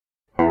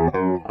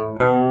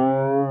Welcome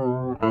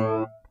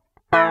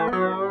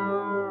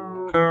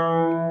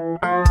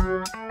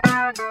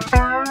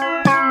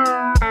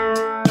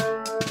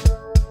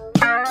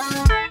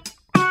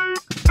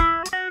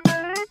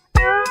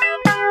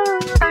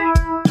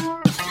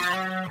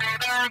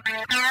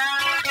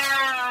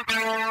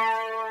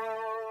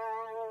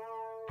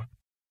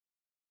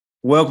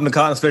to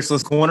Cotton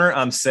Specialist Corner.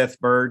 I'm Seth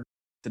Bird.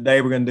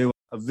 Today we're going to do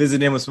a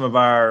visit in with some of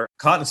our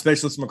cotton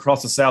specialists from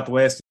across the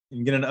Southwest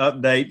and get an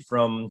update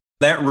from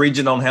that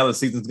region on how the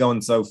season's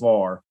going so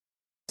far.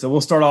 So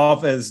we'll start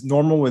off as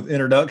normal with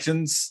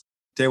introductions.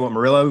 Tell you what,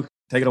 Murillo,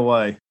 take it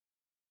away.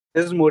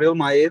 This is Murilo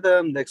Maeda.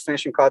 I'm the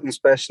Extension Cotton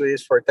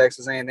Specialist for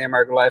Texas A&M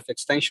AgriLife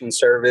Extension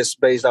Service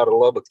based out of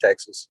Lubbock,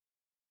 Texas.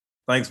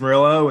 Thanks,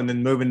 Murillo. And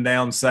then moving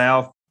down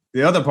south,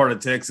 the other part of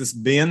Texas,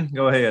 Ben,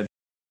 go ahead.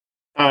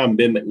 I'm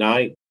Ben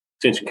McKnight,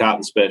 Extension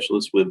Cotton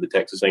Specialist with the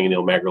Texas A&M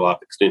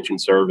AgriLife Extension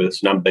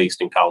Service, and I'm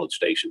based in College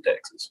Station,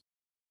 Texas.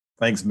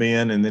 Thanks,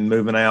 Ben. And then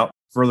moving out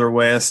further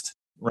west,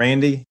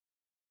 Randy.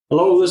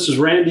 Hello, this is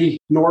Randy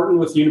Norton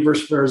with the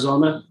University of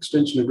Arizona,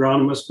 Extension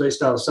Agronomist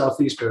based out of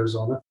Southeast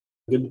Arizona.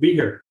 Good to be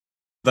here.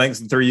 Thanks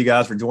to the three of you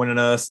guys for joining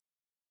us.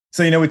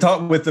 So, we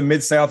talked with the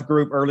Mid-South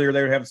group earlier.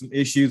 They were having some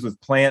issues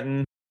with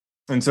planting.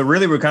 And so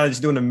really we're kind of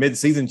just doing a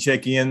mid-season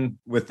check-in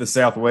with the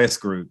Southwest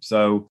group.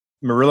 So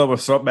Murillo, we'll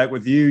start back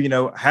with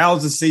you.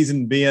 How's the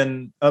season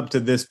been up to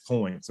this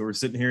point? So we're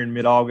sitting here in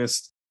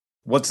mid-August.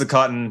 What's the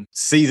cotton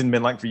season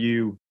been like for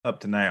you up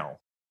to now?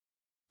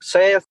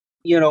 Seth,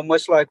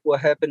 much like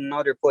what happened in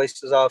other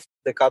places off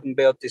the cotton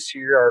belt this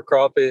year, our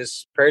crop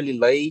is fairly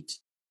late.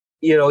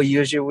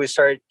 Usually we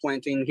start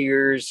planting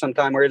here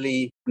sometime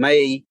early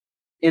May.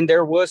 And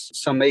there was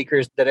some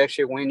acres that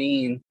actually went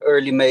in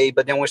early May,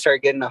 but then we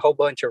started getting a whole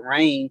bunch of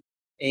rain.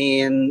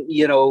 And,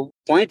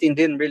 planting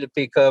didn't really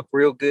pick up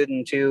real good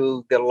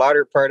until the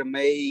latter part of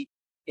May.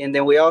 And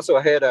then we also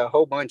had a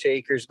whole bunch of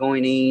acres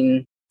going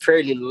in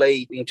fairly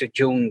late into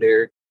June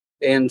there.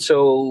 And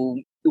so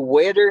the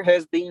weather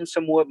has been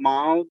somewhat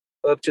mild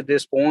up to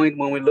this point.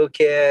 When we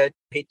look at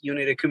heat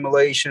unit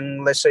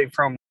accumulation, let's say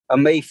from a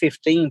May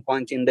 15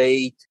 planting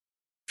date,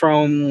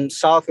 from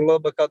South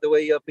Lubbock all the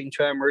way up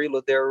into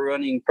Amarillo, they're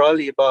running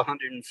probably about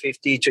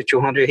 150 to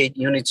 200 heat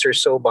units or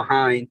so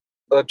behind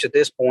up to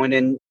this point.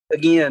 And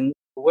again,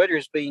 the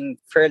weather's been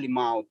fairly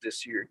mild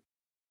this year.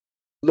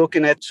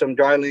 Looking at some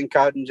dryland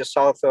cotton just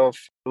south of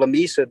La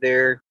Mesa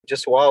there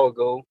just a while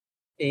ago.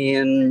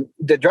 And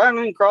the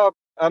dryland crop,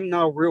 I'm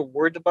not real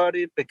worried about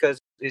it because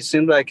it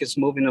seems like it's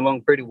moving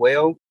along pretty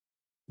well.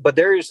 But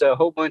there is a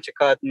whole bunch of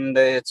cotton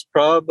that's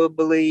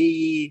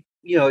probably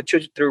 2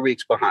 to 3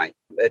 weeks behind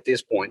at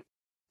this point.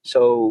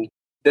 So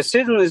the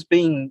season has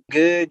been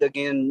good.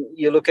 Again,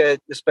 you look at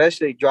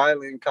especially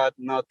dryland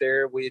cotton out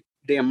there with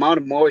the amount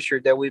of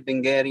moisture that we've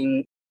been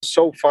getting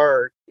so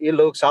far, it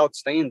looks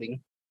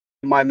outstanding.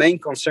 My main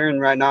concern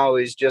right now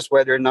is just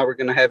whether or not we're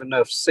going to have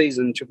enough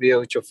season to be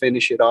able to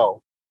finish it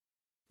all.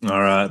 All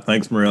right.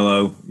 Thanks,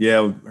 Murillo. Yeah,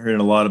 we're hearing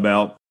a lot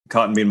about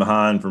cotton being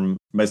behind from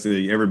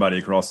basically everybody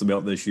across the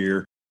belt this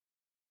year.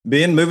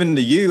 Ben, moving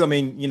to you,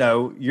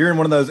 you're in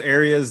one of those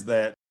areas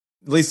that,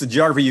 at least the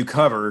geography you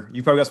cover,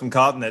 you probably got some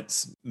cotton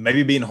that's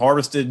maybe being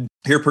harvested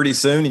here pretty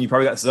soon, and you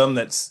probably got some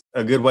that's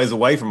a good ways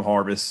away from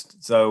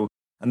harvest. So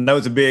I know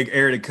it's a big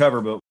area to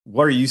cover, but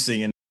what are you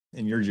seeing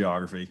in your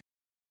geography?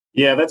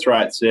 Yeah, that's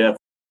right, Seth.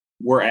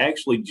 We're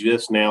actually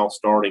just now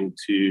starting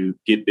to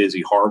get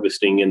busy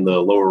harvesting in the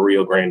lower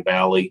Rio Grande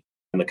Valley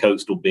and the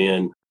coastal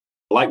bend.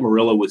 Like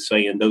Murillo was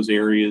saying, those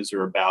areas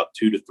are about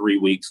 2 to 3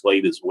 weeks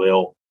late as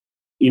well.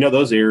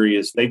 Those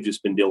areas, they've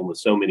just been dealing with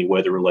so many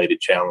weather-related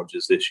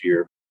challenges this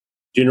year.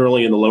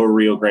 Generally, in the lower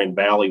Rio Grande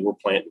Valley, we're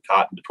planting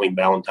cotton between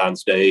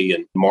Valentine's Day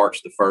and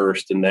March the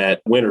 1st, and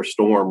that winter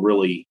storm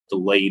really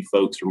delayed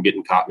folks from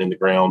getting cotton in the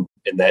ground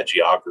in that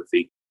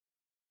geography.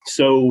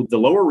 So the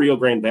lower Rio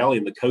Grande Valley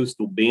and the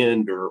coastal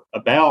bend are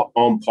about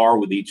on par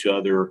with each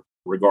other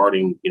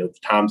regarding, the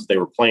times they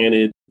were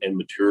planted and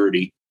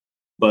maturity.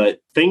 But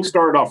things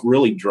started off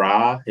really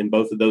dry in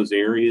both of those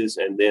areas,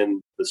 and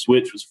then the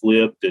switch was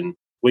flipped, and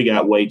we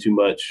got way too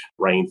much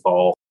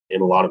rainfall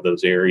in a lot of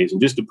those areas.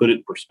 And just to put it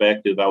in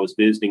perspective, I was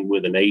visiting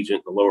with an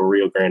agent in the lower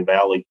Rio Grande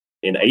Valley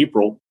in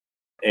April,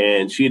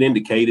 and she had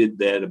indicated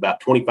that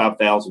about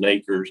 25,000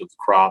 acres of the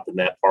crop in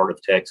that part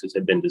of Texas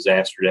had been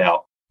disastered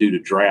out due to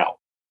drought.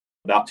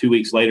 About 2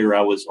 weeks later,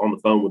 I was on the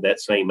phone with that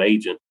same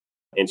agent,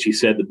 and she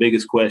said the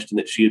biggest question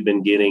that she had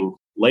been getting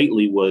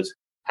lately was,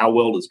 how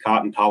well does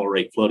cotton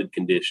tolerate flooded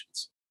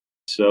conditions?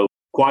 So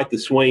quite the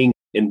swing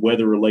in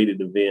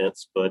weather-related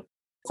events, but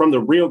from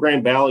the Rio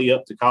Grande Valley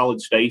up to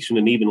College Station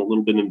and even a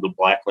little bit into the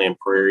Blackland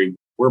Prairie,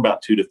 we're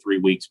about 2 to 3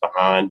 weeks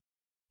behind.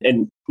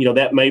 And,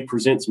 that may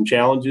present some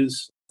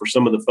challenges for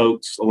some of the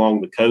folks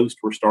along the coast.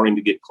 We're starting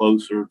to get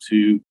closer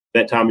to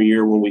that time of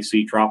year when we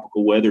see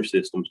tropical weather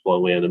systems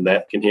blow in, and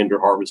that can hinder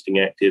harvesting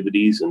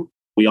activities. And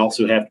we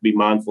also have to be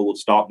mindful of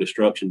stalk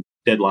destruction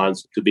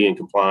deadlines to be in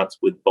compliance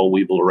with boll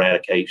weevil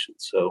eradication.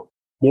 So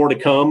more to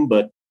come,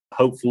 but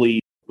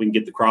hopefully we can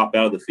get the crop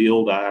out of the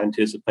field, I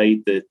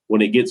anticipate that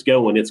when it gets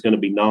going, it's going to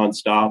be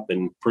nonstop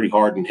and pretty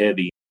hard and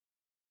heavy.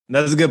 And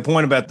that's a good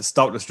point about the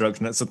stalk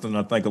destruction. That's something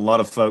I think a lot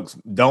of folks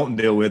don't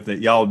deal with that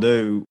y'all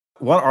do.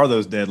 What are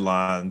those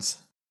deadlines?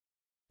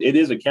 It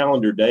is a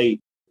calendar date.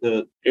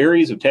 The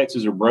areas of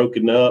Texas are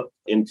broken up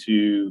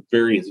into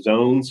various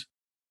zones.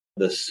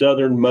 The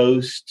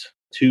southernmost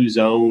two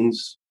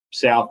zones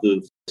south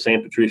of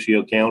San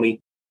Patricio County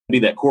be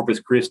that Corpus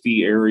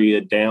Christi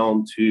area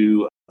down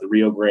to the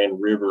Rio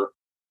Grande River.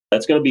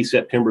 That's going to be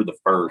September the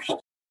 1st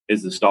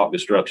is the stalk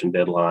destruction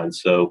deadline.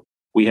 So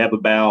we have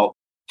about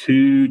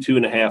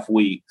 2.5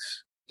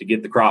 weeks to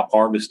get the crop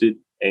harvested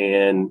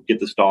and get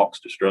the stalks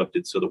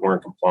destructed so that we're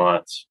in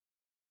compliance.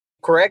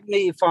 Correct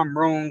me if I'm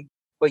wrong,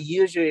 but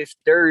usually if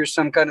there is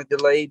some kind of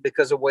delay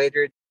because of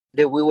weather,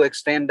 they will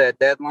extend that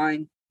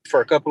deadline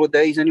for a couple of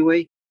days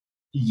anyway?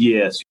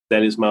 Yes,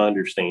 that is my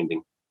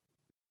understanding.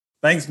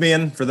 Thanks,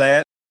 Ben, for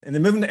that. And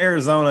then moving to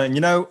Arizona,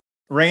 and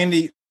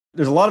Randy,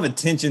 there's a lot of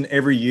attention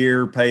every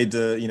year paid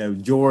to,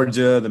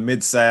 Georgia, the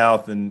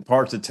Mid-South, and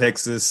parts of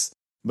Texas.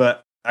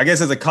 But I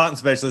guess as a cotton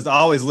specialist, I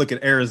always look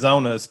at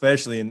Arizona,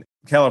 especially in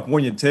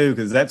California too,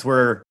 because that's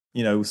where,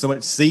 so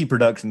much seed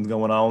production is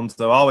going on.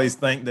 So I always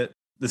think that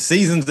the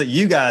seasons that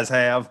you guys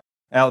have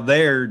out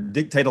there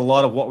dictate a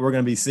lot of what we're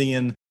going to be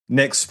seeing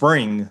next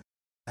spring.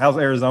 How's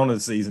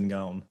Arizona's season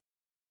going?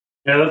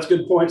 Yeah, that's a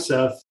good point,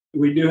 Seth.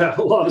 We do have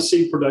a lot of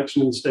seed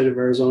production in the state of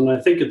Arizona.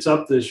 I think it's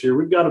up this year.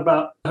 We've got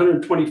about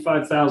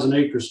 125,000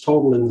 acres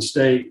total in the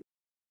state.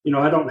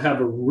 I don't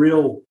have a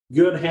real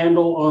good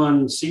handle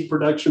on seed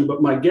production,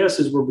 but my guess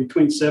is we're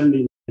between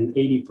 70 and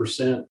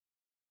 80%.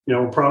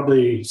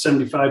 Probably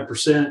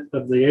 75%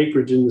 of the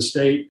acreage in the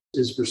state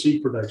is for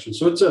seed production.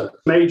 So it's a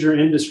major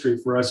industry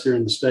for us here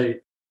in the state.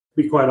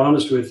 To be quite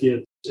honest with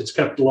you, it's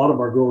kept a lot of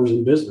our growers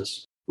in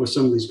business with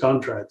some of these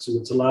contracts, and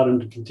it's allowed them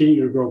to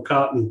continue to grow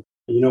cotton,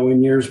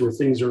 in years where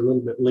things are a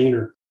little bit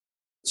leaner.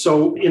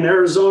 So in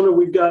Arizona,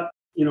 we've got,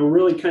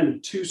 really kind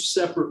of two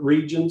separate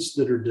regions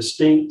that are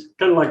distinct,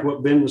 kind of like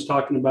what Ben was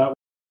talking about.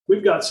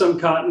 We've got some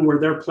cotton where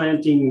they're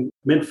planting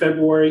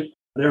mid-February.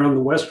 They're on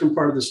the western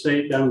part of the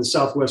state, down in the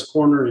southwest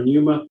corner in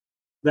Yuma.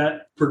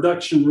 That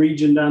production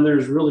region down there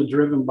is really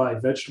driven by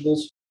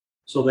vegetables.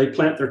 So they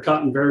plant their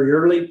cotton very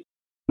early.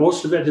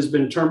 Most of it has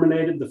been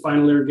terminated. The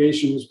final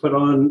irrigation was put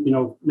on,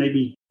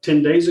 maybe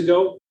 10 days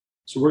ago.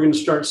 So we're going to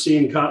start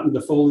seeing cotton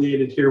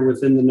defoliated here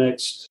within the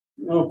next,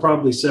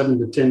 probably 7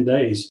 to 10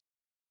 days.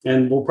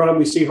 And we'll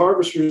probably see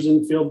harvesters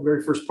in the field the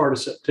very first part of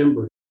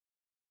September.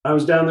 I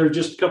was down there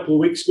just a couple of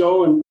weeks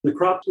ago, and the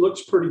crop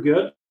looks pretty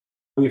good.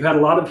 We've had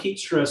a lot of heat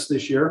stress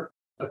this year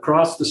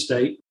across the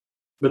state.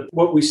 But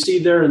what we see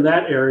there in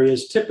that area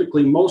is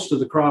typically most of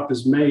the crop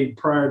is made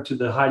prior to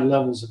the high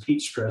levels of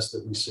heat stress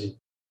that we see.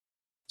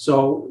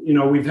 So,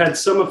 we've had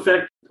some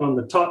effect on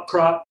the top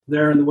crop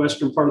there in the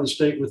western part of the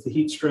state with the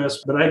heat stress,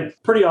 but I'm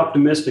pretty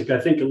optimistic. I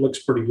think it looks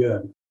pretty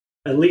good,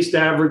 at least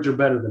average or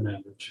better than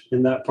average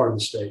in that part of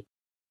the state.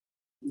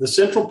 The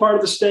central part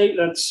of the state,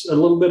 that's a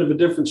little bit of a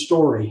different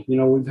story.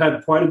 We've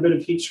had quite a bit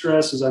of heat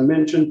stress, as I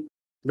mentioned,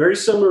 very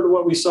similar to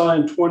what we saw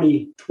in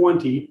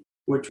 2020,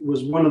 which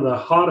was one of the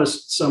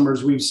hottest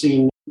summers we've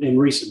seen in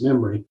recent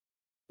memory,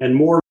 and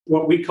more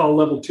what we call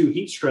level 2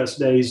 heat stress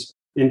days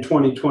in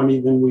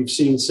 2020 than we've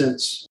seen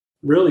since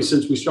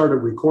we started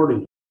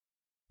recording.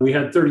 We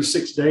had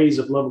 36 days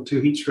of level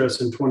 2 heat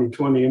stress in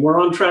 2020, and we're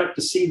on track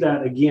to see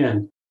that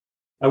again.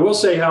 I will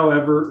say,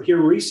 however,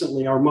 here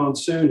recently, our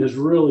monsoon has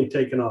really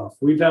taken off.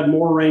 We've had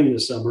more rain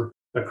this summer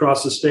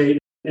across the state,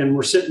 and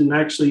we're sitting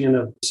actually in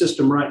a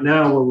system right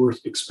now where we're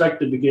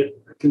expected to get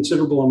a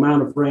considerable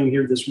amount of rain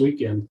here this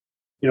weekend.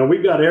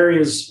 We've got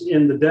areas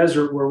in the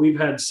desert where we've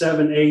had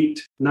 7,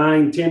 8,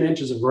 9, 10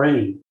 inches of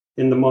rain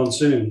in the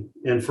monsoon.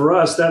 And for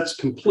us, that's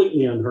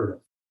completely unheard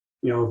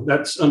of.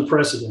 That's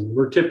unprecedented.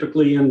 We're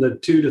typically in the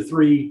 2 to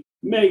 3,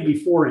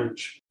 maybe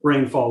 4-inch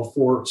rainfall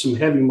for some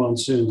heavy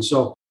monsoon.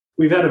 So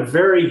we've had a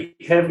very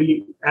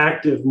heavy,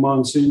 active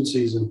monsoon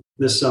season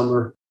this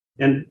summer.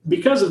 And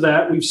because of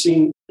that, we've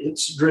seen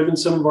it's driven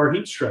some of our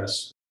heat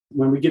stress.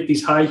 When we get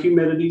these high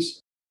humidities,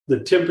 the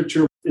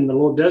temperature in the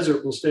low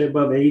desert will stay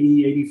above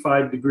 80,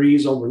 85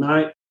 degrees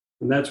overnight.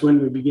 And that's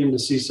when we begin to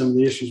see some of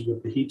the issues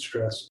with the heat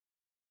stress.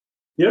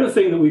 The other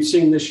thing that we've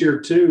seen this year,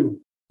 too,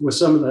 with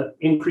some of the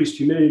increased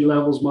humidity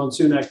levels,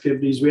 monsoon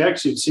activities, we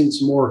actually have seen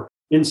some more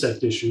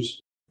insect issues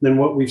than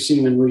what we've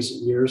seen in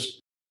recent years.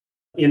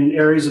 In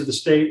areas of the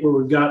state where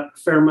we've got a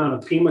fair amount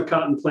of Pima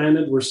cotton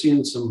planted, we're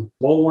seeing some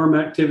bollworm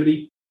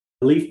activity,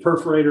 leaf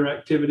perforator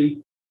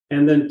activity,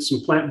 and then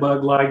some plant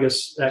bug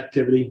ligus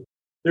activity.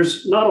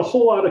 There's not a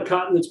whole lot of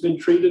cotton that's been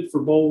treated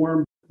for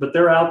bollworm, but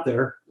they're out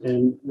there,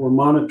 and we're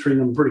monitoring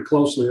them pretty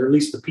closely, or at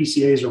least the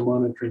PCAs are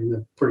monitoring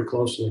them pretty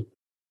closely.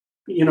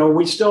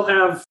 We still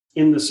have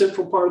in the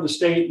central part of the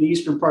state, the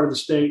eastern part of the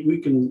state, we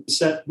can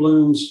set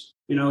blooms,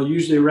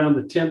 usually around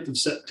the 10th of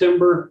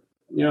September,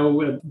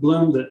 a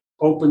bloom that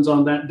opens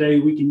on that day.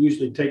 We can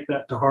usually take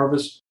that to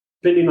harvest,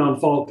 depending on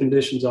fall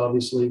conditions,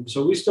 obviously.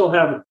 So we still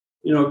have,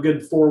 a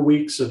good 4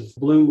 weeks of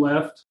bloom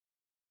left.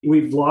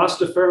 We've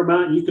lost a fair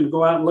amount. You can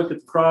go out and look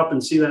at the crop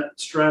and see that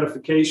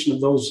stratification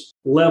of those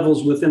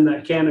levels within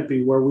that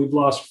canopy where we've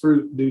lost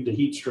fruit due to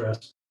heat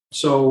stress.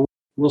 So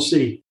we'll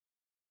see.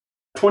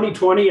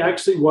 2020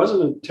 actually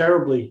wasn't a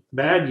terribly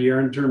bad year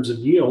in terms of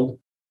yield.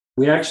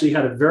 We actually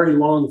had a very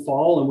long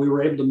fall, and we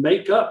were able to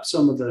make up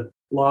some of the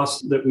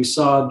loss that we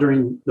saw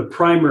during the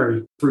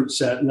primary fruit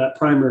set and that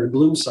primary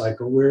bloom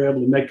cycle. We were able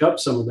to make up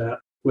some of that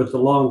with the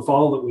long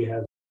fall that we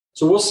had.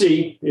 So we'll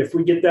see if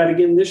we get that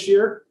again this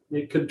year.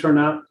 It could turn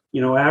out,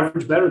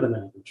 average, better than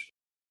average.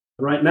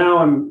 Right now,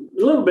 I'm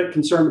a little bit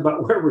concerned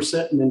about where we're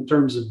sitting in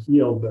terms of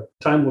yield, but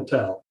time will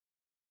tell.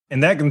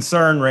 And that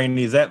concern,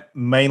 Randy, is that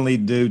mainly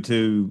due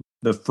to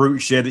the fruit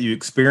shed that you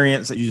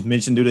experienced that you just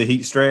mentioned due to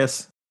heat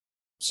stress?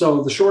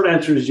 So the short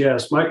answer is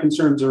yes. My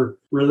concerns are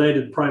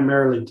related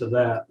primarily to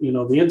that.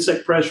 The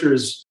insect pressure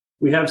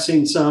we have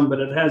seen some, but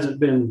it hasn't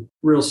been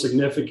real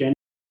significant.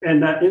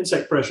 And that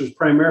insect pressure has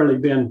primarily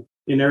been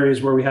in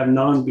areas where we have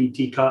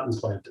non-BT cotton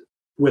planted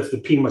with the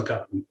Pima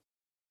cotton.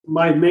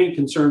 My main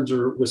concerns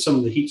are with some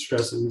of the heat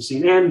stress that we've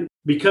seen. And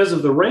because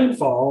of the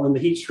rainfall and the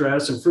heat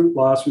stress and fruit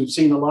loss, we've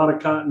seen a lot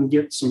of cotton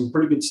get some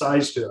pretty good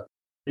size to it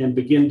and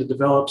begin to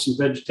develop some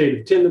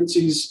vegetative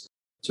tendencies.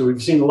 So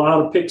we've seen a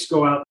lot of picks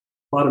go out,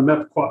 a lot of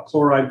mepiquat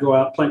chloride go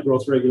out, plant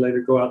growth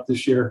regulator go out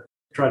this year,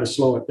 try to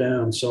slow it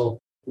down. So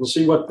we'll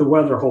see what the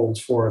weather holds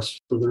for us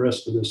for the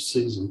rest of this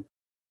season.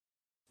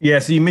 Yeah,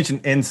 so you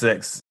mentioned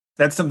insects.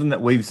 That's something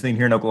that we've seen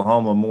here in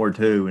Oklahoma more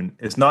too. And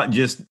it's not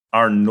just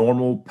our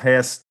normal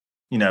pests.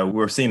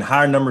 We're seeing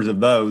higher numbers of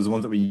those, the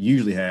ones that we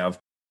usually have.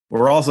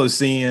 We're also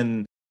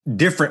seeing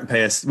different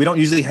pests. We don't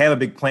usually have a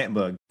big plant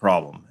bug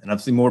problem. And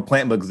I've seen more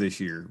plant bugs this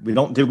year. We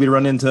don't typically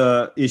run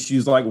into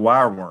issues like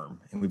wireworm.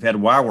 And we've had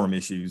wireworm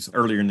issues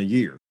earlier in the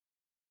year.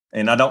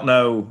 And I don't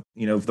know,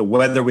 if the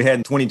weather we had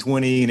in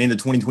 2020 and into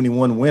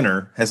 2021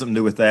 winter has something to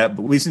do with that.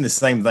 But we've seen the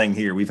same thing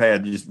here. We've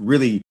had just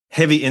really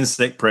heavy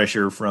insect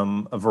pressure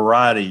from a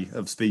variety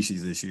of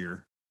species this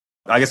year.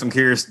 I guess I'm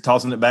curious,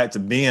 tossing it back to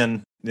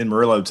Ben, then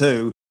Murillo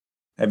too.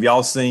 Have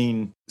y'all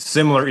seen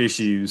similar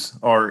issues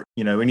or,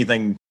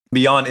 anything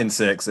beyond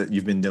insects that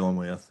you've been dealing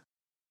with?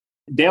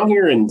 Down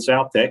here in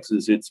South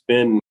Texas, it's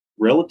been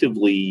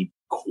relatively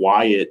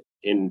quiet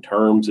in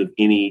terms of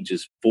any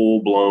just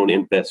full-blown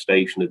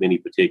infestation of any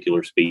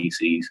particular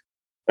species.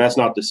 That's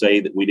not to say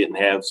that we didn't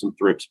have some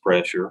thrips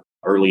pressure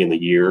early in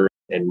the year,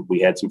 and we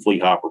had some flea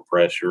hopper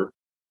pressure.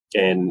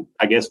 And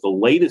I guess the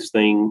latest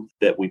thing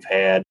that we've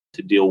had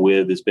to deal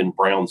with has been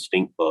brown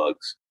stink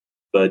bugs.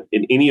 But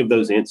in any of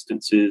those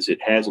instances, it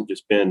hasn't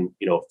just been,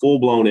 a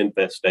full-blown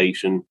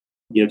infestation.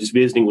 Just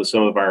visiting with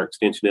some of our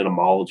extension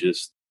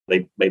entomologists,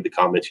 they made the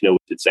comments,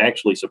 it's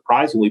actually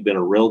surprisingly been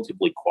a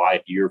relatively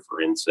quiet year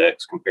for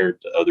insects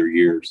compared to other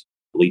years,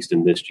 at least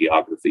in this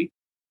geography.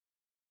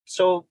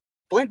 So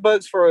blink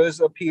bugs for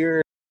us up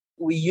here,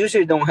 we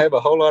usually don't have a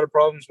whole lot of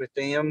problems with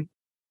them.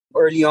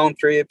 Early on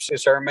thrips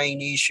is our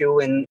main issue,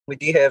 and we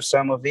did have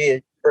some of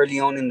it early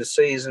on in the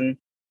season.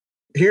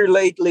 Here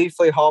lately,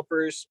 flea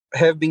hoppers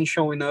have been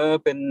showing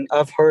up, and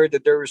I've heard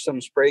that there were some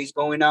sprays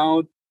going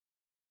out.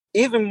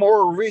 Even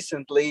more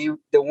recently,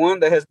 the one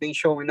that has been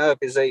showing up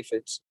is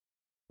aphids.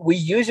 We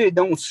usually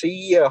don't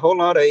see a whole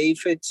lot of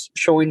aphids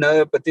showing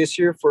up, but this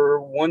year, for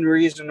one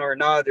reason or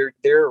another,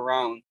 they're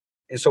around.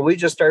 And so we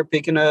just started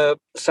picking up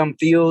some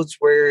fields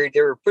where they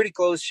were pretty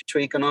close to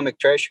economic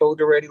threshold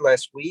already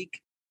last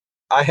week.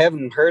 I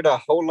haven't heard a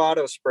whole lot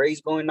of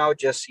sprays going out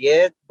just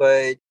yet,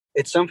 but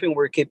it's something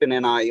we're keeping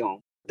an eye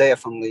on.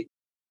 Definitely.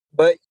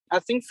 But I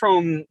think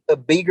from a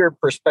bigger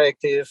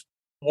perspective,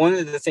 one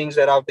of the things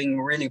that I've been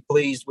really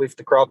pleased with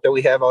the crop that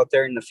we have out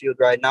there in the field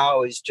right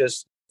now is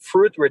just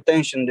fruit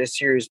retention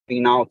this year has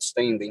been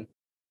outstanding.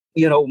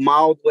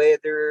 Mild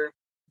weather,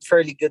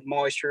 fairly good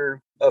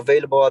moisture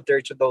available out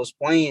there to those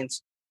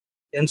plants.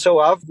 And so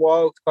I've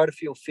walked quite a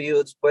few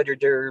fields, whether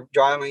they're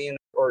dryland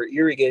or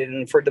irrigated.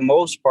 And for the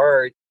most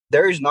part,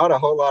 there is not a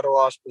whole lot of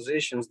lost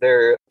positions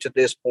there to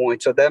this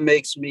point. So that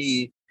makes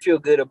me feel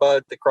good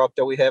about the crop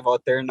that we have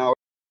out there now.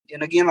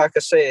 And again, like I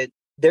said,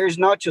 there's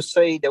not to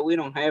say that we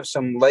don't have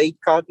some late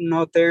cotton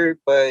out there,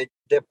 but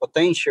the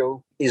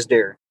potential is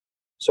there.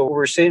 So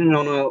we're sitting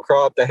on a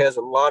crop that has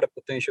a lot of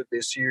potential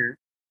this year,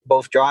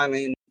 both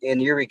dryland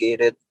and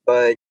irrigated.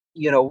 But,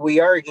 we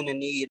are going to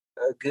need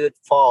a good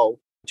fall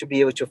to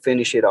be able to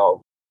finish it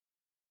all.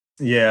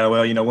 Yeah,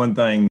 well, one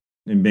thing,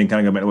 and Ben,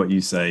 kind of go back to what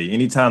you say,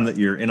 anytime that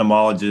your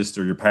entomologist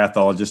or your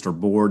pathologist are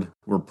bored,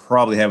 we're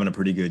probably having a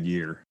pretty good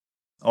year.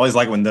 I always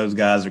like when those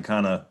guys are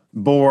kind of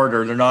bored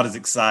or they're not as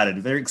excited.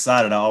 If they're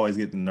excited, I always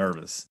get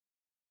nervous.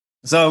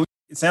 So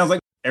it sounds like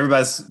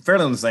everybody's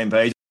fairly on the same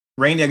page.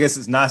 Randy, I guess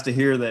it's nice to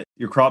hear that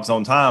your crop's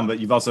on time, but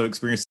you've also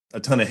experienced a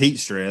ton of heat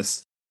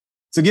stress.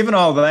 So given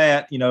all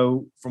that,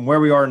 from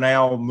where we are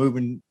now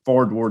moving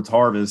forward towards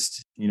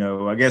harvest,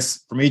 I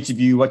guess from each of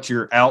you, what's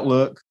your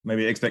outlook,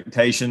 maybe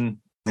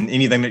expectation, and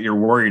anything that you're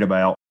worried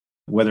about,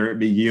 whether it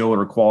be yield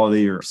or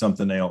quality or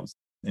something else?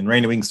 And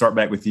Randy, we can start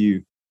back with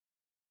you.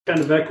 Kind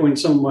of echoing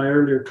some of my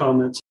earlier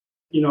comments,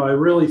 I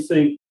really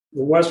think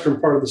The western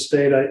part of the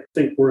state, I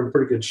think we're in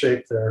pretty good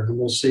shape there, and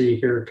we'll see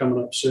here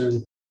coming up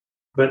soon.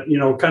 But,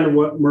 kind of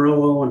what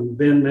Murillo and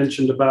Ben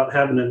mentioned about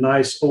having a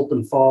nice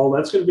open fall,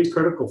 that's going to be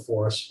critical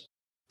for us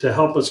to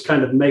help us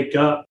kind of make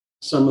up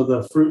some of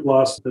the fruit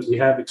loss that we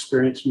have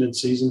experienced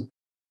mid-season.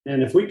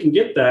 And if we can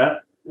get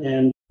that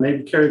and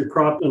maybe carry the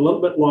crop a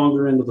little bit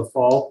longer into the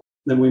fall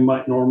than we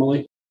might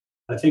normally,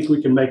 I think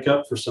we can make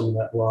up for some of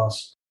that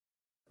loss.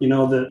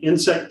 The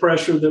insect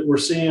pressure that we're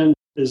seeing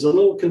is a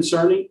little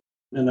concerning,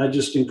 and I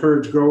just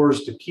encourage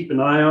growers to keep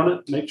an eye on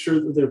it, make sure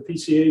that their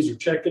PCAs are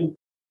checking.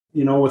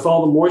 With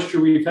all the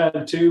moisture we've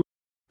had too,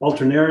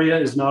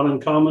 Alternaria is not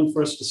uncommon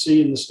for us to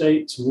see in the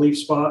state, some leaf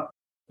spot,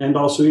 and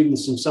also even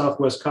some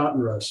southwest cotton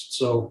rust.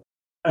 So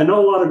I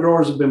know a lot of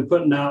growers have been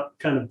putting out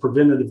kind of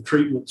preventative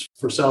treatments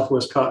for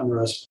southwest cotton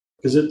rust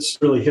because it's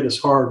really hit us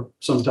hard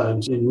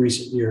sometimes in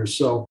recent years.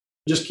 So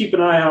just keep an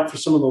eye out for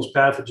some of those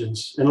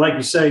pathogens. And like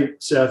you say,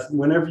 Seth,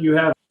 whenever you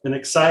have an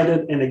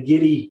excited and a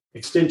giddy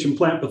extension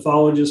plant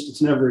pathologist,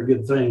 it's never a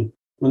good thing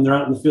when they're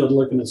out in the field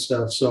looking at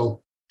stuff. So,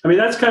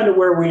 that's kind of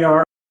where we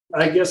are.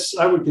 I guess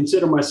I would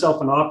consider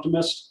myself an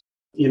optimist.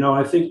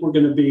 I think we're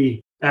going to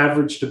be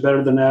average to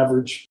better than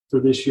average for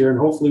this year. And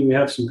hopefully we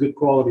have some good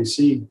quality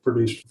seed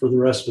produced for the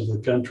rest of the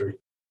country.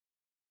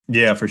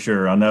 Yeah, for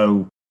sure. I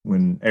know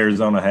when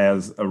Arizona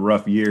has a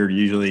rough year,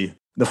 usually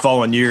the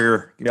following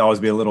year can always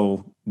be a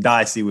little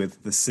dicey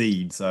with the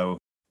seed. So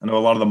I know a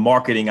lot of the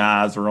marketing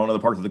eyes are on other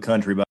parts of the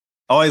country, but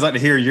I always like to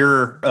hear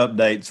your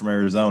updates from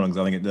Arizona because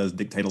I think it does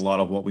dictate a lot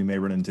of what we may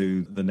run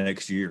into the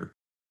next year.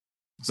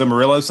 So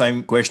Murillo,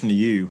 same question to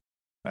you.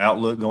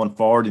 Outlook going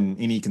forward and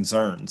any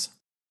concerns?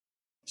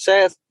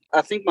 Seth,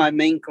 I think my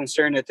main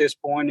concern at this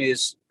point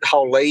is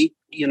how late,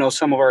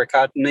 some of our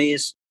cotton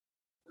is.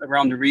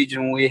 Around the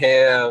region, we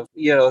have,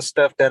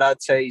 stuff that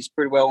I'd say is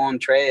pretty well on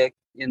track,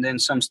 and then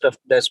some stuff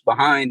that's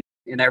behind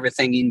and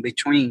everything in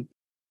between.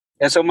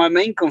 And so my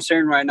main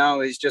concern right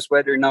now is just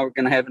whether or not we're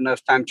going to have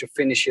enough time to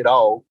finish it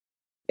all.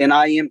 And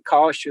I am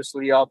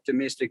cautiously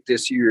optimistic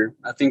this year.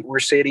 I think we're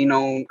sitting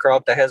on a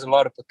crop that has a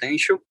lot of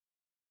potential.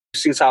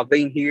 Since I've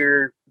been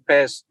here the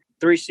past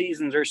 3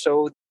 seasons or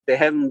so, they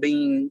haven't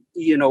been,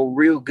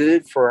 real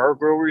good for our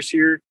growers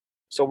here.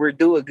 So we're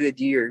due a good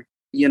year.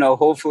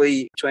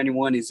 Hopefully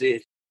 21 is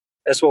it.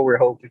 That's what we're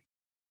hoping.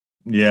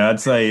 Yeah, I'd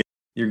say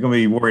you're going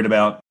to be worried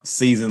about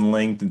season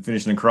length and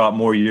finishing a crop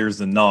more years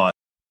than not.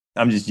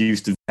 I'm just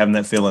used to having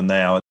that feeling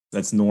now.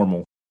 That's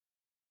normal.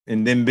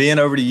 And then Ben,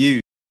 over to you,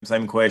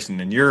 same question.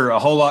 And you're a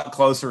whole lot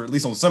closer, at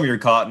least on some of your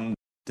cotton,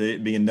 to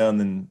it being done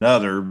than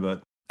another,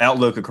 but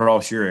outlook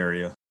across your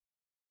area.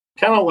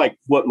 Kind of like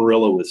what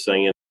Murillo was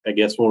saying, I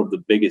guess one of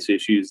the biggest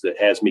issues that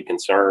has me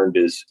concerned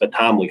is a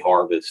timely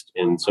harvest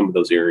in some of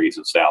those areas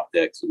of South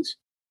Texas.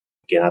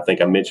 Again, I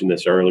think I mentioned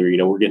this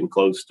earlier, we're getting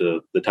close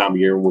to the time of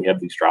year when we have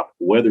these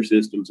tropical weather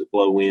systems that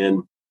blow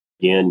in.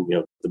 Again,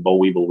 the boll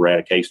weevil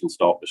eradication,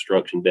 stalk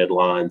destruction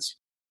deadlines.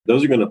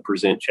 Those are going to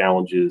present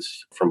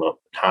challenges from a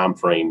time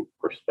frame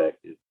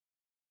perspective.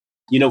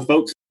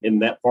 Folks in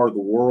that part of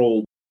the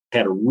world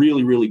had a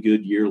really, really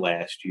good year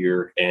last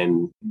year.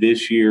 And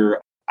this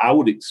year, I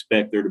would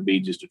expect there to be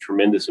just a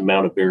tremendous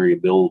amount of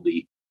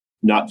variability,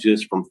 not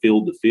just from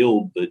field to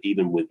field, but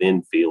even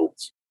within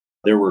fields.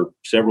 There were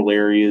several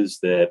areas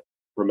that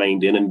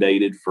remained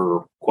inundated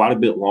for quite a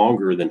bit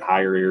longer than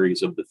higher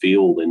areas of the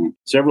field. And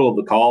several of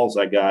the calls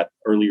I got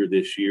earlier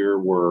this year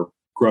were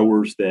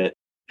growers that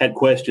had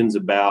questions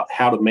about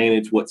how to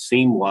manage what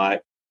seemed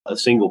like a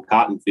single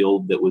cotton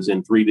field that was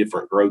in 3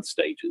 different growth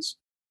stages.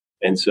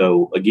 And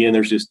so, again,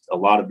 there's just a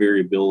lot of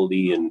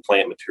variability in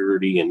plant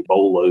maturity and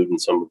boll load in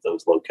some of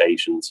those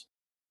locations.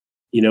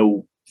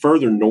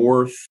 Further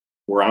north,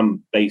 where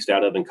I'm based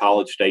out of in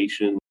College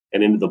Station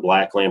and into the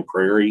Blackland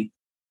Prairie,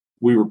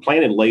 we were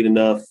planted late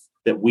enough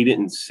that we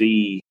didn't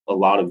see a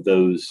lot of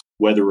those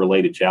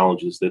weather-related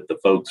challenges that the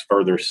folks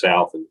further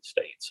south in the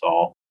state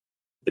saw.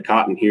 The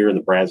cotton here in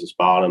the Brazos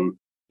Bottom,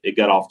 it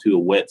got off to a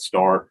wet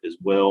start as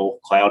well,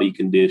 cloudy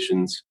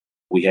conditions.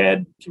 We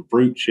had some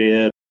fruit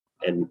shed,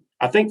 and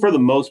I think for the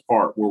most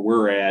part where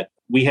we're at,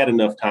 we had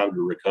enough time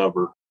to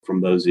recover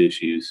from those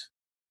issues.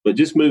 But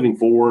just moving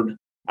forward,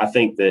 I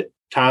think that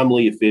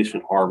timely,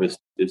 efficient harvest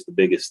is the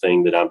biggest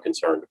thing that I'm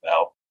concerned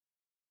about.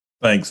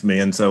 Thanks,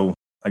 man. So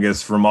I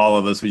guess from all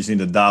of us, we just need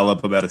to dial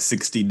up about a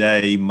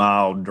 60-day,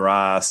 mild,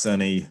 dry,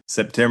 sunny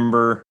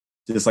September,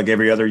 just like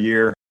every other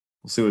year.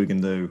 We'll see what we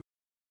can do.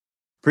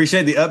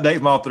 Appreciate the update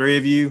from all 3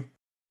 of you.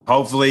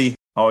 Hopefully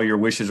all your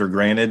wishes are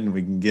granted and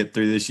we can get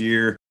through this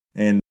year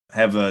and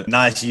have a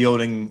nice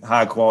yielding,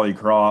 high quality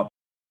crop.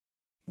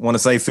 I want to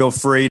say feel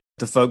free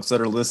to folks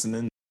that are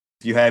listening.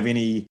 If you have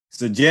any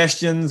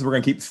suggestions, we're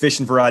going to keep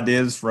fishing for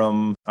ideas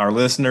from our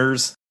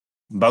listeners,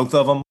 both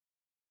of them.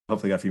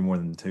 Hopefully got a few more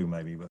than 2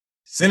 maybe, but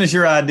send us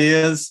your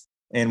ideas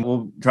and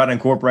we'll try to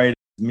incorporate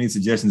as many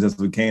suggestions as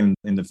we can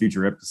in the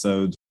future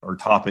episodes or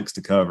topics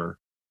to cover.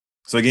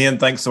 So again,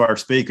 thanks to our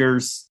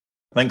speakers.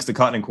 Thanks to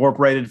Cotton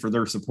Incorporated for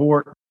their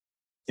support.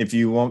 If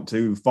you want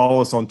to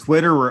follow us on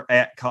Twitter, we're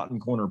at Cotton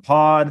Corner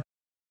Pod.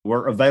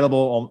 We're available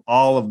on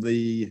all of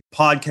the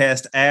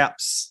podcast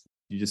apps.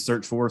 You just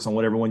search for us on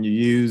whatever one you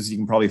use. You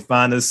can probably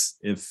find us.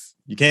 If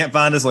you can't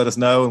find us, let us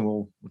know and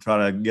we'll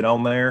try to get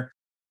on there.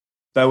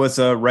 Throw us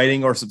a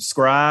rating or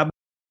subscribe.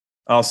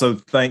 Also,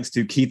 thanks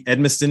to Keith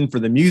Edmiston for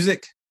the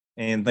music,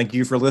 and thank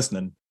you for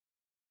listening.